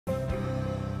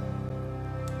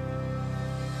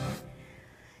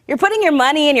You're putting your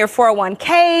money in your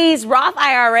 401ks, Roth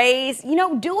IRAs,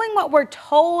 doing what we're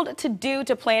told to do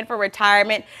to plan for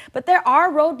retirement. But there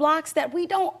are roadblocks that we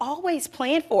don't always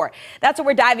plan for. That's what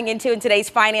we're diving into in today's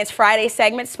Finance Friday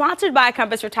segment, sponsored by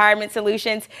Compass Retirement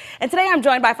Solutions. And today I'm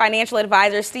joined by financial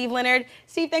advisor Steve Leonard.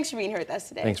 Steve, thanks for being here with us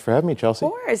today. Thanks for having me, Chelsea.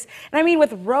 Of course. And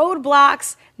with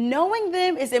roadblocks, knowing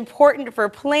them is important for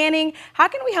planning. How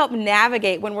can we help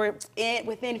navigate when we're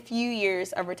within a few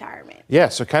years of retirement? Yeah,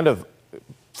 so kind of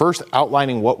first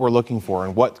outlining what we're looking for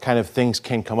and what kind of things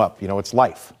can come up. It's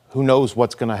life. Who knows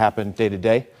what's going to happen day to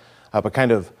day, but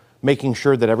kind of making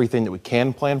sure that everything that we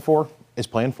can plan for is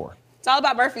planned for. It's all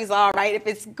about Murphy's Law, right? If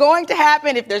it's going to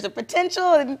happen, if there's a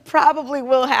potential, it probably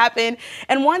will happen.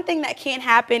 And one thing that can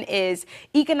happen is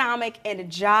economic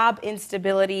and job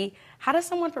instability. How does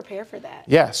someone prepare for that?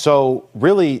 Yeah, so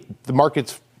really the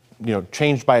market's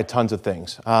changed by tons of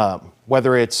things,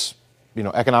 whether it's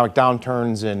economic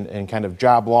downturns and kind of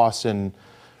job loss, and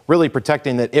really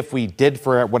protecting that if we did,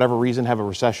 for whatever reason, have a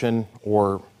recession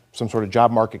or some sort of job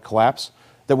market collapse,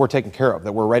 that we're taken care of,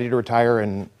 that we're ready to retire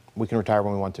and we can retire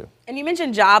when we want to. And you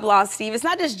mentioned job loss, Steve. It's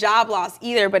not just job loss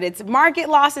either, but it's market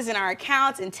losses in our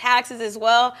accounts and taxes as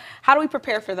well. How do we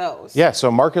prepare for those? Yeah, so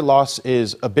market loss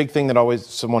is a big thing that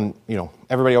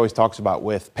everybody always talks about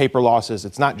with paper losses.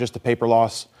 It's not just a paper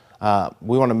loss.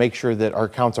 We want to make sure that our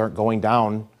accounts aren't going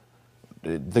down.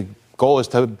 The goal is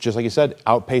to, just like you said,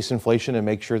 outpace inflation and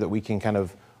make sure that we can kind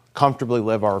of comfortably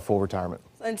live our full retirement.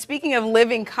 And speaking of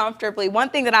living comfortably, one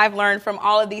thing that I've learned from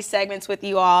all of these segments with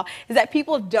you all is that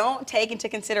people don't take into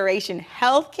consideration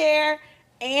healthcare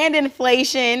and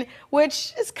inflation,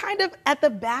 which is kind of at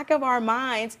the back of our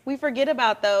minds. We forget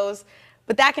about those,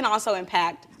 but that can also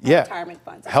impact retirement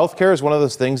funds. Healthcare is one of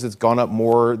those things that's gone up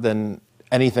more than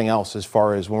anything else as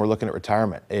far as when we're looking at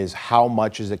retirement, is how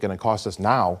much is it going to cost us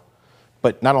now?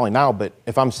 But not only now, but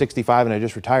if I'm 65 and I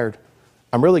just retired,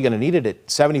 I'm really going to need it at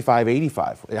 75,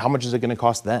 85. How much is it going to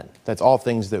cost then? That's all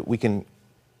things that we can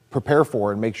prepare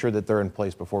for and make sure that they're in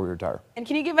place before we retire. And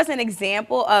can you give us an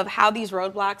example of how these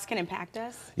roadblocks can impact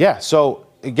us? Yeah, so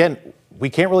again, we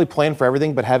can't really plan for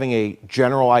everything, but having a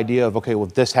general idea of, okay, well,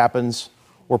 if this happens,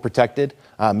 we're protected.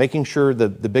 Making sure the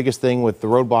biggest thing with the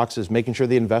roadblocks is making sure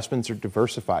the investments are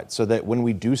diversified so that when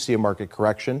we do see a market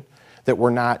correction, that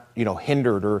we're not,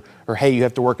 hindered or hey, you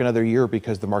have to work another year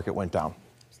because the market went down.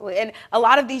 And a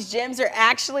lot of these gems are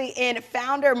actually in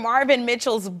founder Marvin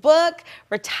Mitchell's book,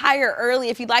 Retire Early.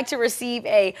 If you'd like to receive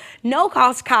a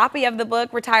no-cost copy of the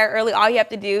book, Retire Early, all you have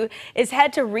to do is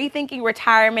head to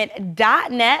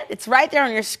rethinkingretirement.net. It's right there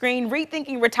on your screen,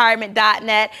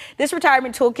 rethinkingretirement.net. This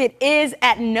retirement toolkit is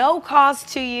at no cost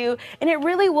to you, and it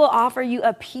really will offer you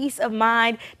a peace of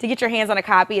mind to get your hands on a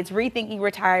copy. It's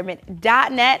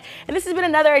rethinkingretirement.net. And this has been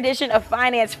another edition of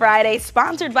Finance Friday,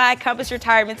 sponsored by Compass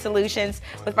Retirement Solutions,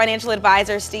 with financial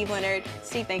advisor Steve Leonard.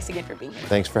 Steve, thanks again for being here.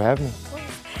 Thanks for having me.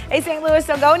 Hey, St. Louis,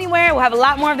 don't go anywhere. We'll have a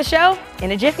lot more of the show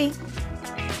in a jiffy.